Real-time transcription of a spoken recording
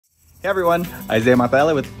Hey everyone, Isaiah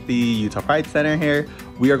Matala with the Utah Pride Center here.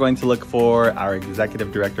 We are going to look for our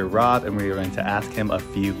Executive Director, Rob, and we are going to ask him a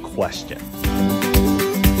few questions.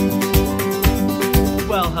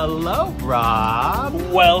 Well, hello, Rob.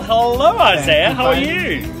 Well, hello, Isaiah. How are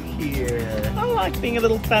you? Here. I like being a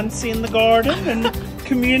little fancy in the garden and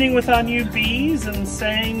communing with our new bees and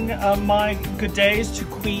saying my good days to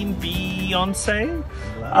Queen Beyonce.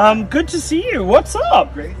 Good to see you. What's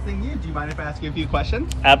up? Great seeing you. Do you mind if I ask you a few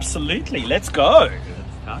questions? Absolutely. Let's go.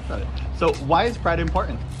 Let's talk about it. So, why is Pride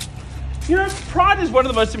important? You know, Pride is one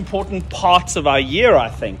of the most important parts of our year, I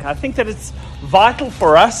think. I think that it's vital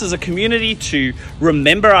for us as a community to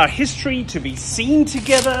remember our history, to be seen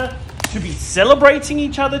together, to be celebrating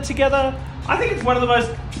each other together. I think it's one of the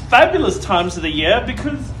most fabulous times of the year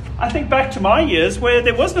because I think back to my years where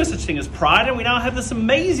there was no such thing as Pride, and we now have this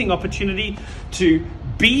amazing opportunity to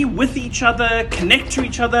be with each other, connect to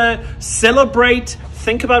each other, celebrate,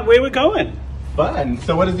 think about where we're going. Fun.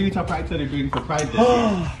 So what is the Utah Pride Center doing for Pride this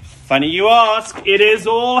year? Funny you ask. It is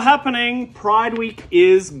all happening. Pride Week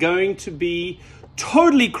is going to be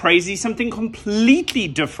totally crazy, something completely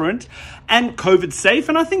different and COVID safe.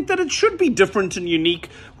 And I think that it should be different and unique.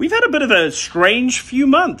 We've had a bit of a strange few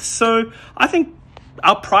months. So I think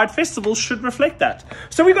our Pride Festival should reflect that.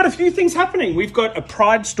 So we've got a few things happening. We've got a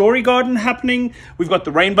Pride Story Garden happening. We've got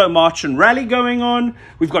the Rainbow March and Rally going on.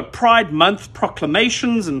 We've got Pride Month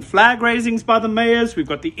proclamations and flag raisings by the mayors. We've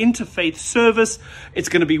got the interfaith service. It's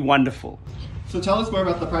going to be wonderful. So tell us more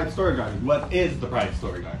about the Pride Story Garden. What is the Pride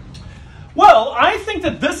Story Garden? Well, I think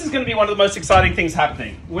that this is going to be one of the most exciting things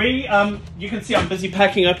happening. You can see I'm busy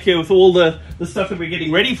packing up here with all the stuff that we're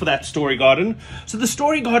getting ready for that Story Garden. So the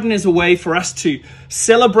Story Garden is a way for us to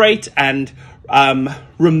celebrate and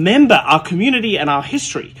remember our community and our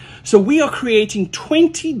history. So we are creating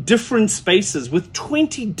 20 different spaces with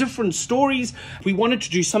 20 different stories. We wanted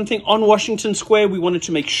to do something on Washington Square. We wanted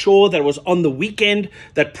to make sure that it was on the weekend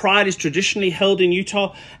that Pride is traditionally held in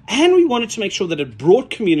Utah. And we wanted to make sure that it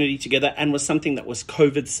brought community together and was something that was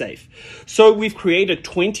COVID safe. So we've created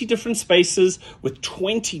 20 different spaces with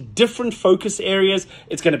 20 different focus areas.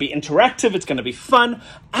 It's going to be interactive, it's going to be fun,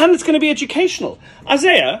 and it's going to be educational.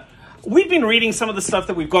 Isaiah, we've been reading some of the stuff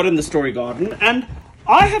that we've got in the Story Garden, and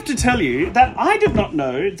I have to tell you that I did not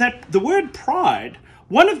know that the word pride,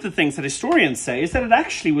 one of the things that historians say is that it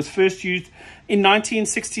actually was first used in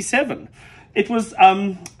 1967. It was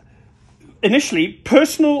initially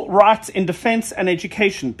personal rights in defense and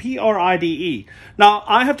education, PRIDE. Now,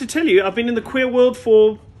 I have to tell you, I've been in the queer world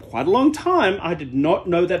for quite a long time. I did not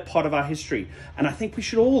know that part of our history, and I think we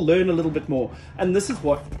should all learn a little bit more. And this is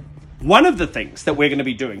one of the things that we're going to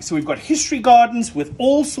be doing. So we've got history gardens with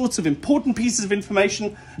all sorts of important pieces of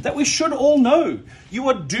information that we should all know. You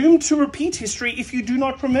are doomed to repeat history if you do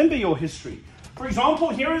not remember your history. For example,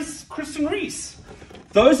 here is Kristen Reese.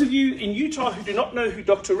 Those of you in Utah who do not know who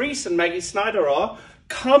Dr. Reese and Maggie Snyder are,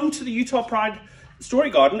 come to the Utah Pride Story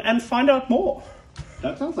Garden and find out more.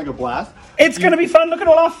 That sounds like a blast. It's going to be fun. Look at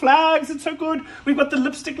all our flags. It's so good. We've got the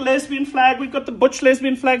lipstick lesbian flag. We've got the butch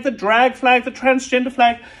lesbian flag, the drag flag, the transgender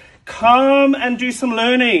flag. Come and do some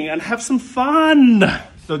learning and have some fun.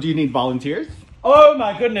 So do you need volunteers? Oh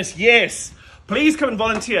my goodness, yes. Please come and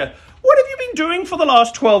volunteer. What have you been doing for the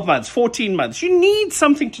last 12 months, 14 months? You need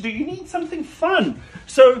something to do. You need something fun.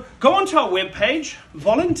 So go onto our webpage,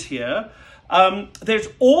 volunteer. There's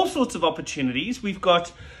all sorts of opportunities. We've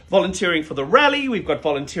got volunteering for the rally. We've got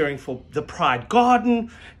volunteering for the Pride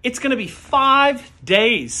Garden. It's going to be 5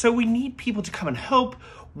 days. So we need people to come and help,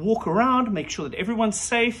 walk around, make sure that everyone's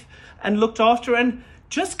safe and looked after, and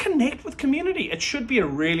just connect with community. It should be a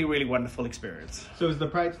really, really wonderful experience. So is the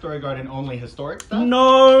Pride Story Garden only historic stuff?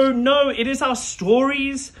 No, it is our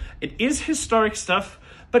stories. It is historic stuff,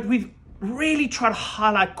 but we've really tried to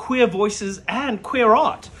highlight queer voices and queer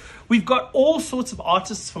art. We've got all sorts of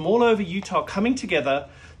artists from all over Utah coming together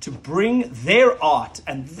to bring their art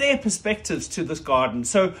and their perspectives to this garden.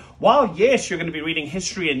 So while, yes, you're going to be reading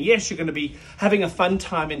history and yes, you're going to be having a fun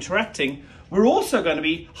time interacting, we're also going to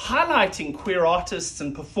be highlighting queer artists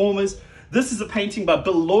and performers. This is a painting by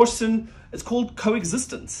Bill Lawson. It's called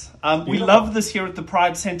Coexistence. We love this here at the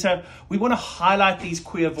Pride Center. We want to highlight these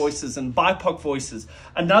queer voices and BIPOC voices.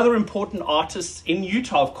 Another important artist in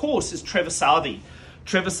Utah, of course, is Trevor Southey.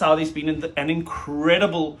 Trevor Southey's been an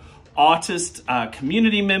incredible artist,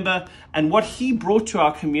 community member, and what he brought to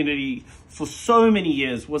our community for so many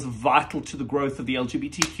years was vital to the growth of the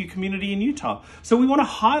LGBTQ community in Utah. So we want to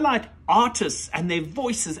highlight artists and their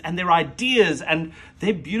voices and their ideas and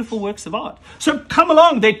their beautiful works of art. So come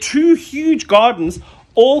along. They're 2 huge gardens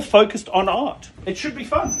all focused on art. It should be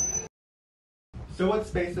fun. So what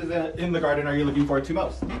spaces in the garden are you looking forward to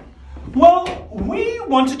most? Well, we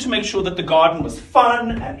wanted to make sure that the garden was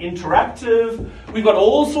fun and interactive. We've got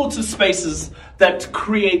all sorts of spaces that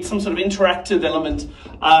create some sort of interactive element.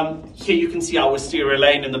 Here you can see our wisteria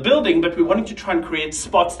lane in the building, but we wanted to try and create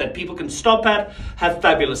spots that people can stop at, have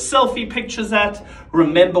fabulous selfie pictures at,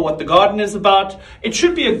 remember what the garden is about. It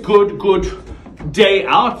should be a good day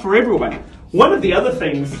out for everyone. One of the other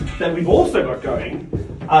things that we've also got going,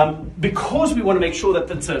 because we want to make sure that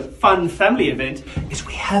it's a fun family event, is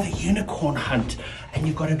we have a unicorn hunt. And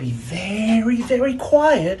you've got to be very, very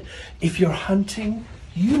quiet if you're hunting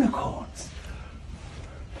unicorns.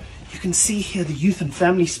 You can see here the youth and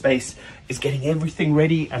family space is getting everything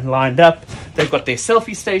ready and lined up. They've got their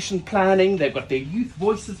selfie station planning. They've got their youth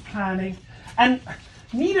voices planning. And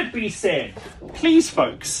need it be said, please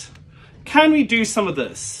folks, can we do some of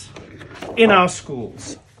this in our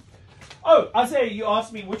schools? Oh, Isaiah, you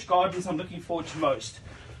asked me which gardens I'm looking forward to most.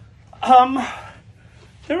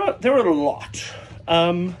 There are a lot.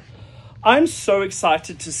 I'm so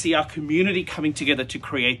excited to see our community coming together to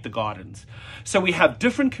create the gardens. So we have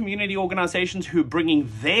different community organizations who are bringing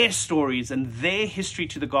their stories and their history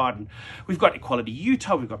to the garden. We've got Equality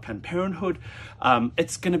Utah, we've got Planned Parenthood.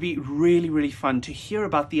 It's going to be really, really fun to hear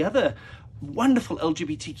about the other wonderful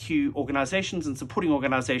LGBTQ organizations and supporting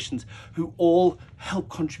organizations who all help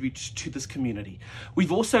contribute to this community.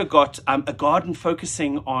 We've also got a garden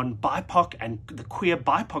focusing on BIPOC and the queer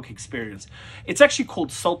BIPOC experience. It's actually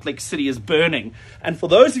called Salt Lake City is Burning. And for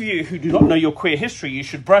those of you who do not know your queer history, you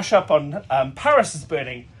should brush up on Paris is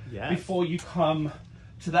Burning before you come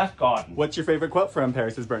to that garden. What's your favorite quote from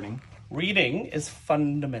Paris is Burning? Reading is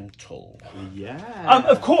fundamental. Yeah.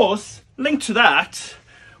 Of course, linked to that,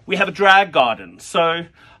 we have a drag garden, so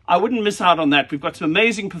I wouldn't miss out on that. We've got some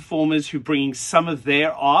amazing performers who bring some of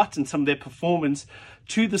their art and some of their performance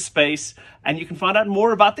to the space, and you can find out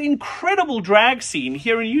more about the incredible drag scene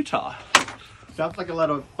here in Utah. Sounds like a lot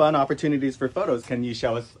of fun opportunities for photos. Can you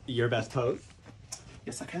show us your best pose?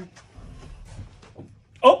 Yes, I can.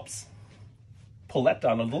 Oops. Pull that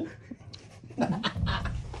down a little.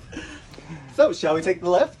 So, shall we take the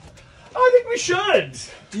lift? I think we should.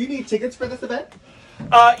 Do you need tickets for this event?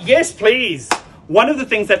 Yes, please. One of the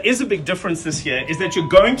things that is a big difference this year is that you're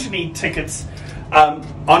going to need tickets,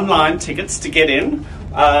 online tickets to get in.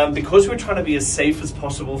 Because we're trying to be as safe as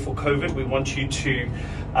possible for COVID, we want you to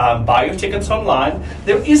buy your tickets online.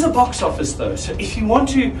 There is a box office though, so if you want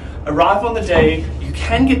to arrive on the day, you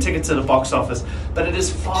can get tickets at a box office, but it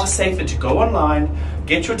is far safer to go online,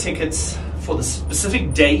 get your tickets for the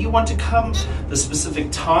specific day you want to come, the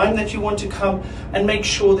specific time that you want to come, and make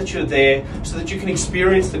sure that you're there so that you can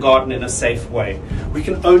experience the garden in a safe way. We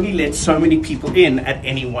can only let so many people in at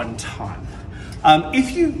any one time.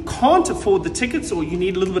 If you can't afford the tickets or you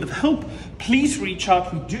need a little bit of help, please reach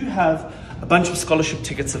out. We do have a bunch of scholarship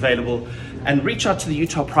tickets available, and reach out to the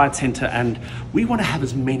Utah Pride Center, and we want to have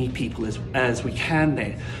as many people as we can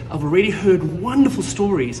there. I've already heard wonderful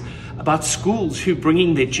stories about schools who are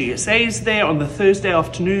bringing their GSAs there on the Thursday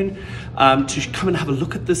afternoon to come and have a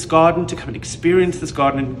look at this garden, to come and experience this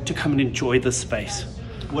garden, and to come and enjoy this space.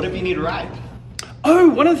 What if you need a ride? Oh,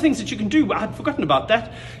 one of the things that you can do, I had forgotten about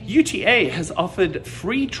that. UTA has offered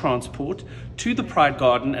free transport to the Pride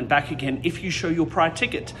Garden and back again if you show your Pride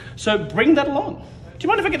ticket. So bring that along. Do you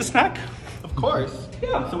mind if I get a snack? Of course.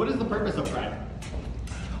 Yeah. So what is the purpose of Pride?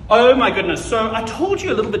 Oh my goodness. So I told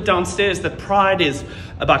you a little bit downstairs that Pride is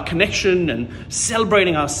about connection and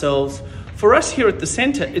celebrating ourselves. For us here at the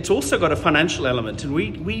center, it's also got a financial element, and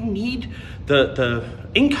we need the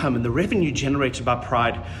income and the revenue generated by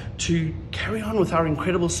Pride to carry on with our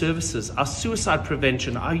incredible services, our suicide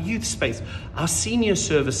prevention, our youth space, our senior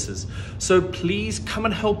services. So please come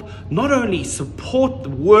and help not only support the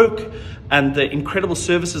work and the incredible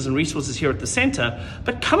services and resources here at the center,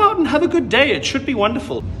 but come out and have a good day. It should be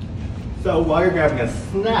wonderful. So while you're grabbing a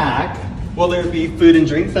snack, will there be food and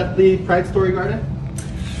drinks at the Pride Story Garden?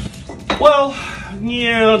 Well,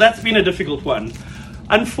 yeah, that's been a difficult one.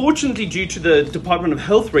 Unfortunately, due to the Department of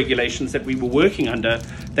Health regulations that we were working under,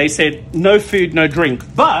 they said no food, no drink.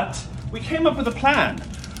 But we came up with a plan.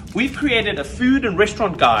 We've created a food and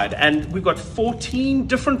restaurant guide, and we've got 14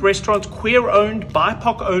 different restaurants, queer-owned,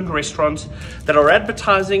 BIPOC-owned restaurants that are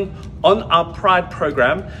advertising on our Pride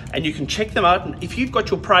program, and you can check them out. And if you've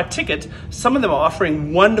got your Pride ticket, some of them are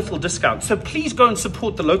offering wonderful discounts. So please go and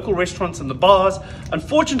support the local restaurants and the bars.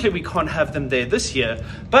 Unfortunately, we can't have them there this year,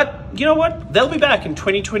 but you know what? They'll be back in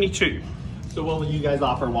 2022. So will you guys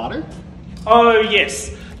offer water? Oh,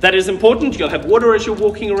 yes. That is important. You'll have water as you're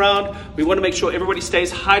walking around. We want to make sure everybody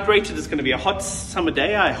stays hydrated. It's going to be a hot summer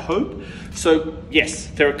day, I hope. So yes,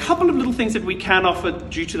 there are a couple of little things that we can offer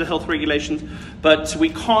due to the health regulations, but we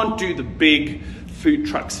can't do the big food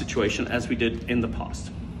truck situation as we did in the past.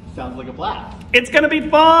 Sounds like a blast. It's going to be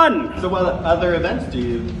fun. So what other events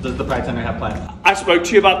does the Pride Center have planned? I spoke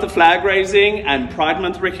to you about the flag raising and Pride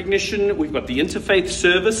Month recognition. We've got the interfaith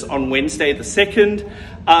service on Wednesday the 2nd.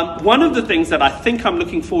 One of the things that I think I'm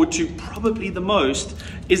looking forward to probably the most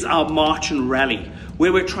is our march and rally,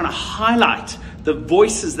 where we're trying to highlight the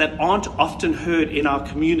voices that aren't often heard in our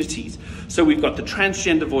communities. So we've got the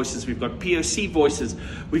transgender voices, we've got POC voices,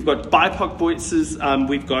 we've got BIPOC voices,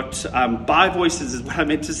 we've got bi voices is what I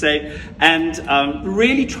meant to say, and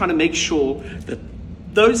really trying to make sure that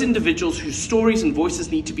those individuals whose stories and voices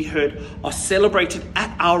need to be heard are celebrated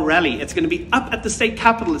at our rally. It's going to be up at the state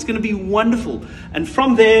capitol. It's going to be wonderful. And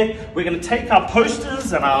from there, we're going to take our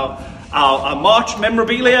posters and our march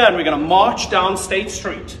memorabilia, and we're going to march down State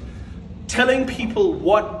Street, telling people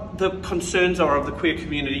what the concerns are of the queer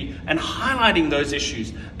community and highlighting those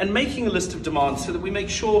issues and making a list of demands so that we make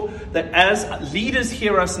sure that as leaders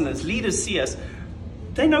hear us and as leaders see us,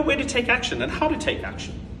 they know where to take action and how to take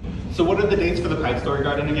action. So what are the dates for the Pride Story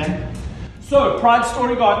Garden again? So Pride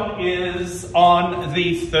Story Garden is on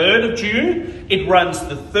the 3rd of June. It runs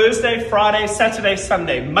the Thursday, Friday, Saturday,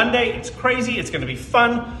 Sunday, Monday. It's crazy. It's going to be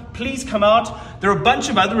fun. Please come out. There are a bunch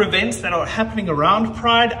of other events that are happening around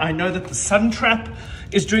Pride. I know that the Sun Trap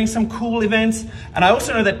is doing some cool events. And I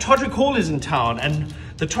also know that Todrick Hall is in town. And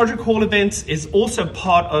the Todrick Hall event is also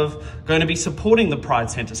part of going to be supporting the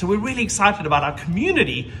Pride Center. So we're really excited about our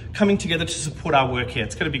community coming together to support our work here.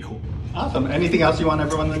 It's going to be cool. Awesome. Anything else you want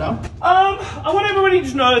everyone to know? I want everybody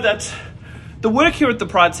to know that the work here at the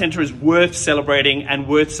Pride Center is worth celebrating and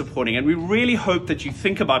worth supporting. And we really hope that you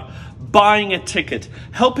think about buying a ticket,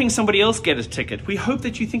 helping somebody else get a ticket. We hope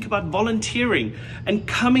that you think about volunteering and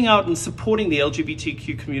coming out and supporting the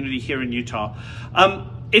LGBTQ community here in Utah.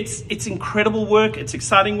 It's incredible work. It's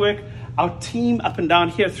exciting work. Our team up and down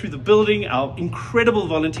here through the building, our incredible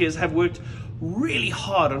volunteers have worked really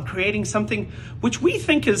hard on creating something which we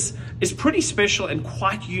think is pretty special and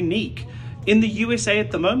quite unique in the USA at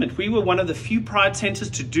the moment. We were one of the few Pride Centers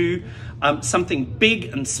to do something big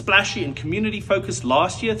and splashy and community focused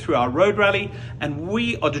last year through our road rally, and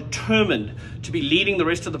we are determined to be leading the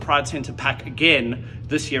rest of the Pride Center pack again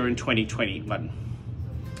this year in 2021.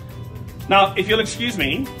 Now, if you'll excuse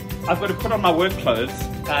me, I've got to put on my work clothes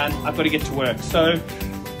and I've got to get to work. So,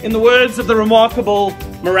 in the words of the remarkable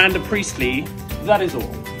Miranda Priestley, that is all.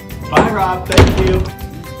 Bye, Rob. Thank you.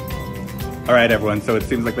 All right, everyone. So it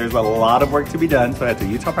seems like there's a lot of work to be done. So head to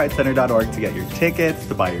utahpridecenter.org to get your tickets,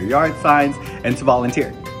 to buy your yard signs, and to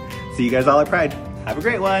volunteer. See you guys all at Pride. Have a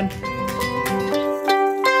great one.